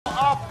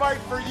fight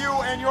for you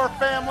and your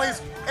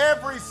families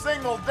every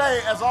single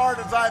day as hard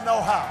as I know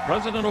how.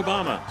 President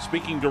Obama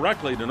speaking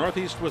directly to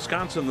Northeast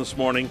Wisconsin this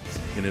morning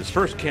in his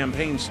first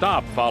campaign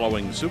stop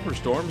following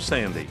Superstorm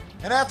Sandy.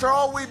 And after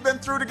all we've been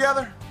through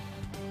together,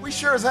 we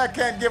sure as heck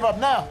can't give up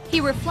now. He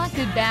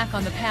reflected back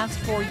on the past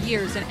 4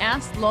 years and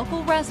asked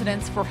local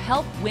residents for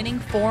help winning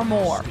 4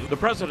 more. The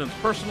president's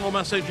personal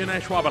message in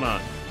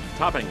Ashwaubenon,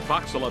 topping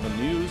Fox 11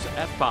 News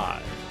at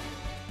 5.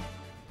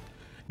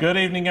 Good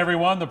evening,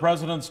 everyone. The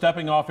president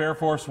stepping off Air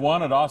Force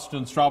One at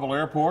Austin Staubel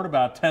Airport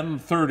about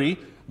 10:30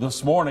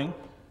 this morning.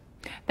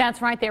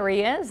 That's right, there he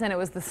is, and it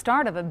was the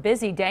start of a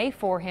busy day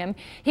for him.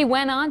 He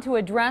went on to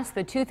address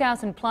the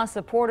 2,000-plus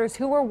supporters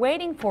who were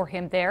waiting for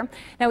him there.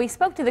 Now, he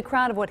spoke to the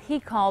crowd of what he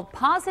called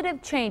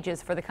positive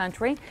changes for the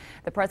country.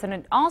 The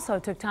president also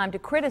took time to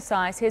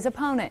criticize his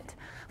opponent.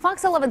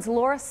 Fox 11's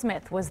Laura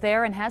Smith was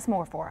there and has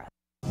more for us.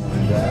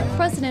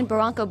 President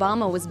Barack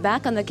Obama was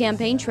back on the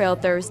campaign trail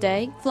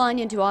Thursday, flying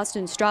into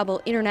Austin Staubel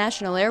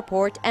International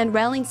Airport and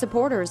rallying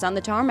supporters on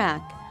the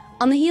tarmac.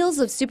 On the heels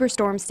of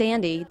Superstorm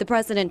Sandy, the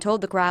president told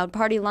the crowd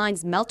party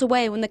lines melt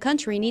away when the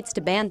country needs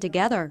to band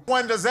together.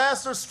 When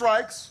disaster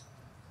strikes,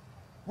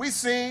 we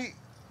see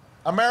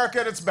America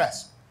at its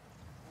best.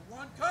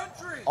 One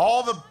country.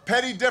 All the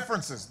petty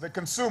differences that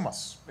consume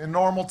us in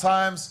normal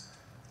times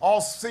all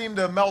seem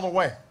to melt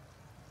away.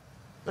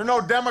 There are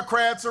no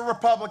Democrats or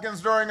Republicans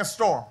during a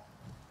storm.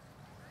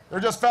 They're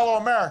just fellow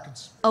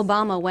Americans.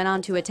 Obama went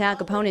on to attack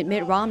opponent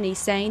Mitt Romney,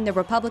 saying the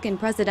Republican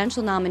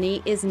presidential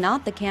nominee is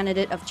not the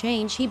candidate of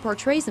change he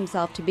portrays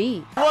himself to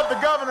be. What the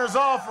governor's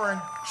offering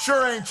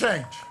sure ain't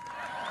change.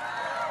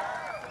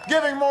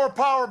 Giving more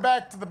power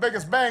back to the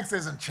biggest banks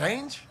isn't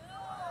change.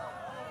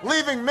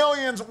 Leaving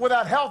millions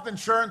without health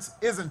insurance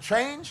isn't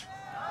change.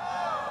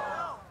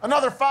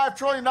 Another $5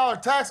 trillion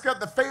tax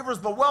cut that favors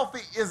the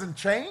wealthy isn't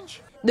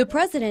change. The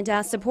president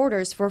asked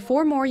supporters for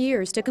 4 more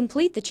years to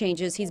complete the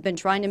changes he's been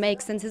trying to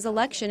make since his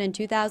election in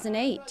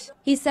 2008.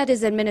 He said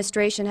his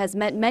administration has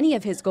met many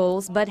of his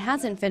goals but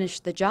hasn't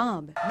finished the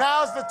job.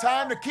 Now's the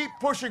time to keep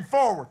pushing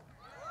forward,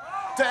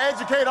 to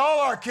educate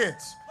all our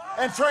kids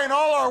and train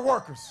all our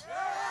workers,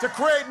 to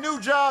create new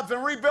jobs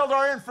and rebuild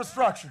our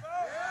infrastructure,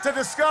 to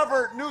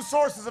discover new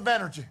sources of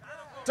energy,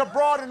 to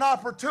broaden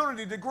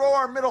opportunity, to grow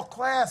our middle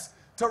class,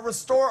 to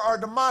restore our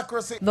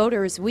democracy.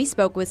 Voters we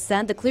spoke with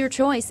said the clear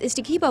choice is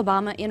to keep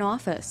Obama in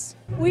office.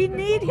 We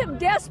need him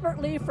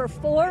desperately for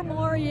 4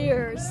 more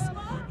years.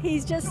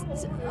 He's just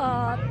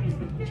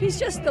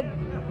the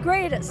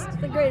greatest.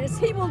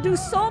 He will do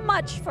so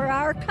much for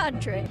our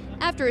country.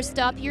 After a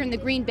stop here in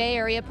the Green Bay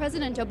area,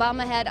 President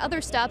Obama had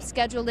other stops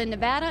scheduled in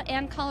Nevada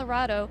and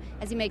Colorado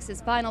as he makes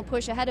his final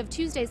push ahead of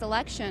Tuesday's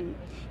election.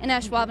 In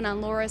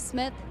Ashwaubenon, Laura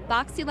Smith,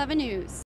 Fox 11 News.